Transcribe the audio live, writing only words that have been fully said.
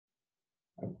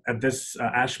At this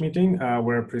ASH meeting,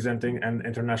 we're presenting an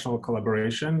international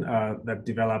collaboration that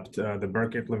developed the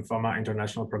Burkitt Lymphoma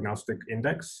International Prognostic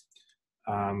Index,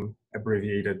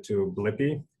 abbreviated to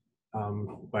BL-IPI,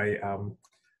 by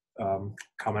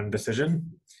common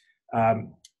decision.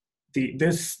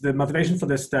 The motivation for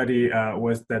this study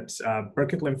was that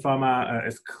Burkitt lymphoma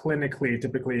is clinically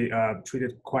typically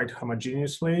treated quite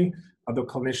homogeneously, although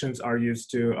clinicians are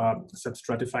used to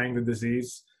substratifying the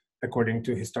disease according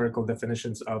to historical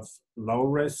definitions of low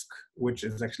risk, which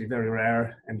is actually very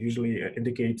rare and usually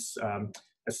indicates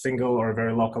a single or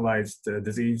very localized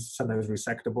disease, sometimes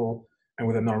resectable, and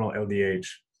with a normal LDH.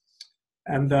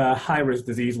 And the high-risk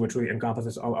disease, which really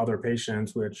encompasses all other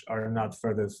patients which are not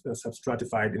further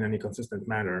substratified in any consistent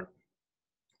manner.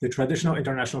 The traditional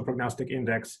International Prognostic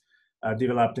Index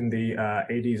developed in the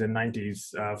 80s and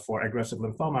 90s for aggressive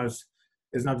lymphomas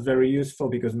is not very useful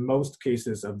because most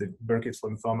cases of the Burkitt's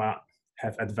lymphoma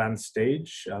have advanced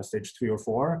stage 3 or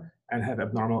 4, and have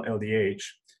abnormal LDH.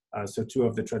 So two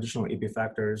of the traditional EP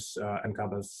factors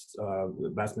encompass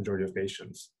the vast majority of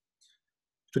patients.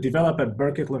 To develop a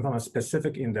Burkitt lymphoma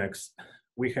specific index,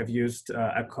 we have used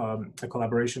a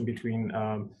collaboration between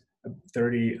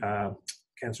 30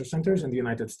 cancer centers in the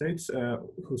United States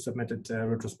who submitted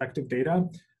retrospective data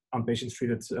on patients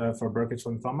treated for Burkitt's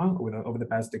lymphoma over the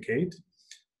past decade.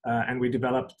 And we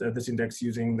developed this index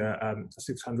using the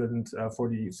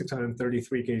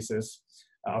 633 cases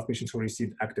of patients who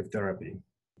received active therapy.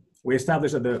 We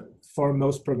established that the 4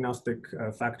 most prognostic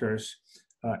factors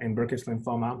in Burkitt's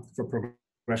lymphoma for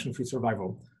progression-free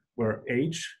survival were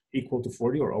age equal to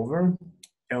 40 or over,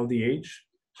 LDH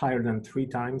higher than 3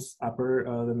 times upper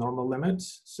the normal limit.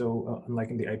 So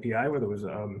unlike in the IPI where there was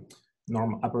a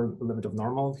upper limit of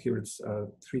normal, here it's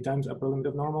 3 times upper limit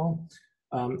of normal.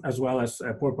 As well as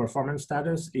poor performance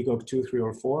status, ECOG 2, 3,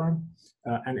 or 4,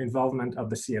 and involvement of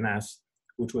the CNS,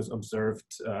 which was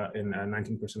observed in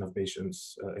 19% of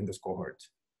patients in this cohort.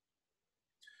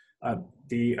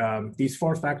 These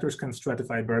 4 factors can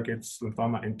stratify Burkitt's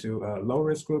lymphoma into a low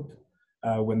risk group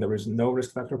when there is no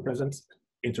risk factor present,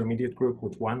 intermediate group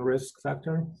with 1 risk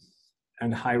factor,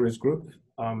 and high risk group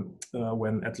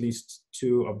when at least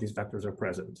 2 of these factors are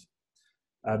present.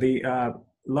 The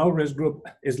low risk group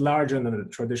is larger than the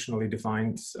traditionally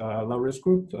defined low risk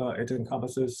group. It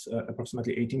encompasses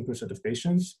approximately 18% of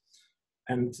patients,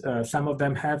 and some of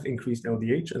them have increased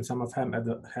LDH and some of them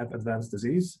have advanced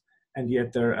disease, and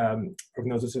yet their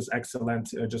prognosis is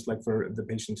excellent, just like for the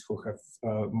patients who have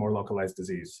more localized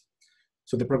disease.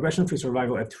 So the progression-free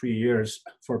survival at 3 years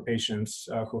for patients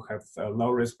who have low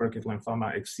risk Burkitt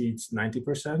lymphoma exceeds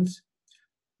 90%,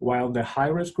 while the high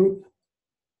risk group,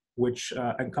 which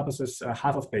encompasses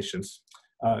half of patients,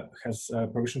 has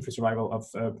progression-free survival of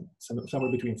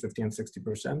somewhere between 50 and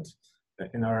 60%.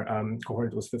 In our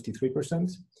cohort, it was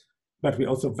 53%. But we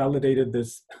also validated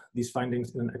these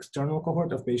findings in an external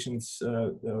cohort of patients.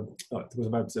 It was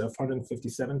about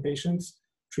 457 patients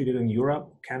treated in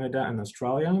Europe, Canada, and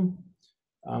Australia.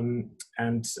 In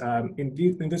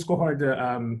this cohort, the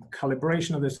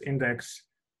calibration of this index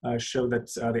showed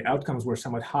that the outcomes were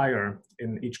somewhat higher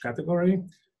in each category.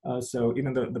 So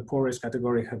even the poor risk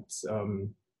category had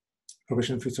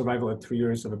progression-free survival at 3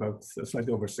 years of about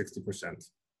slightly over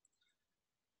 60%.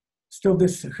 Still,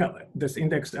 this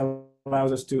index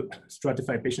allows us to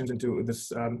stratify patients into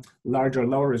this larger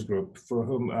lower risk group for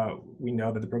whom we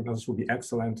know that the prognosis will be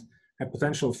excellent, and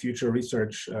potential future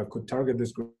research could target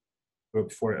this group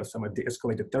for a somewhat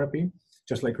de-escalated therapy,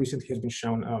 just like recently has been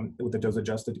shown with the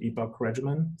dose-adjusted EPOC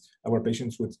regimen, where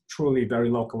patients with truly very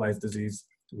localized disease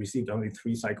received only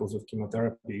 3 cycles of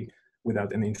chemotherapy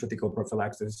without any intrathecal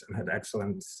prophylaxis and had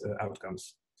excellent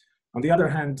outcomes. On the other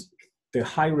hand, the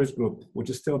high-risk group, which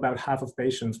is still about half of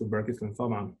patients with Burkitt's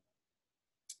lymphoma,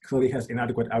 clearly has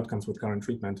inadequate outcomes with current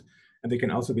treatment, and they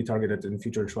can also be targeted in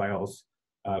future trials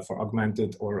for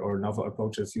augmented or novel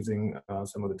approaches using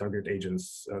some of the targeted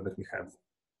agents that we have.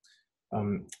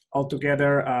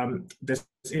 Altogether, this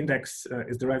index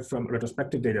is derived from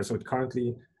retrospective data, so it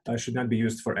currently should not be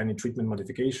used for any treatment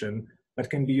modification,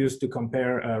 but can be used to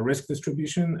compare risk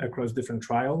distribution across different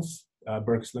trials.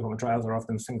 Burkitt's lymphoma trials are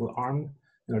often single-armed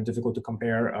and are difficult to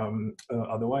compare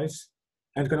otherwise,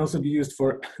 and can also be used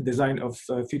for design of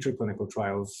future clinical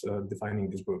trials defining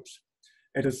these groups.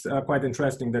 It is quite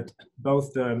interesting that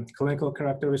both the clinical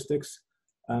characteristics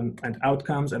and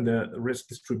outcomes and the risk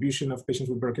distribution of patients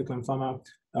with Burkitt lymphoma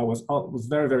was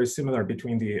very, very similar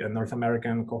between the North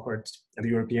American cohort and the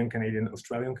European, Canadian,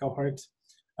 Australian cohort,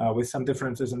 with some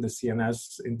differences in the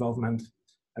CNS involvement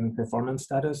and performance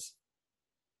status.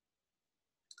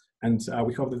 And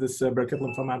we hope that this Burkitt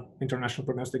Lymphoma International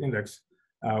Prognostic Index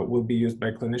will be used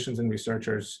by clinicians and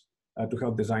researchers to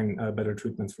help design better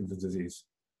treatments for the disease.